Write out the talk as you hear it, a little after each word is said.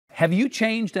Have you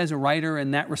changed as a writer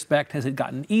in that respect? Has it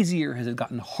gotten easier? Has it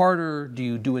gotten harder? Do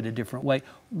you do it a different way?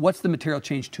 What's the material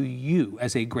change to you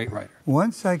as a great writer?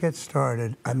 Once I get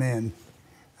started, I'm in.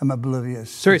 I'm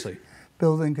oblivious. Seriously? This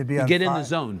building could be on fire. Get in the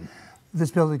zone. This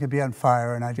building could be on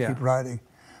fire and I'd keep writing.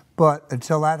 But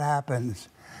until that happens,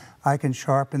 I can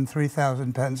sharpen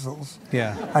 3,000 pencils.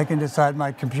 Yeah. I can decide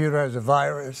my computer has a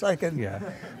virus. I can,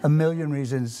 a million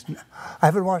reasons. I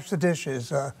haven't washed the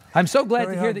dishes. I'm so glad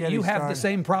to hear that you have the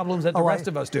same problems that the rest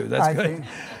of us do. That's good.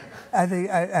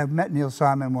 I met Neil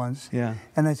Simon once. Yeah.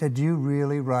 And I said, do you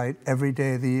really write every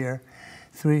day of the year,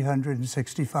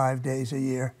 365 days a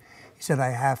year? He said,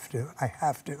 I have to. I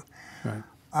have to. Right.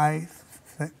 I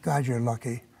thank God you're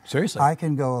lucky. Seriously? I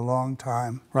can go a long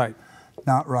time. Right.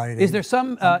 Not writing. Is there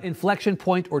some inflection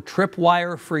point or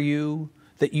tripwire for you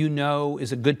that you know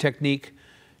is a good technique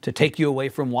to take you away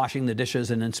from washing the dishes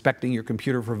and inspecting your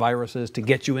computer for viruses to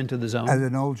get you into the zone? As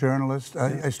an old journalist,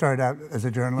 I started out as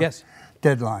a journalist. Yes.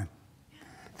 Deadline.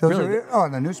 Those Really? are,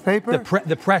 the newspaper?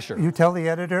 The pressure. You tell the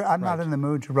editor, I'm not in the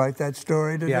mood to write that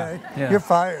story today. Yeah. You're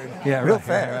fired. Yeah, Real right,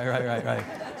 fast. Right.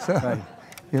 So,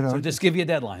 You know, so just give you a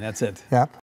deadline, that's it. Yep.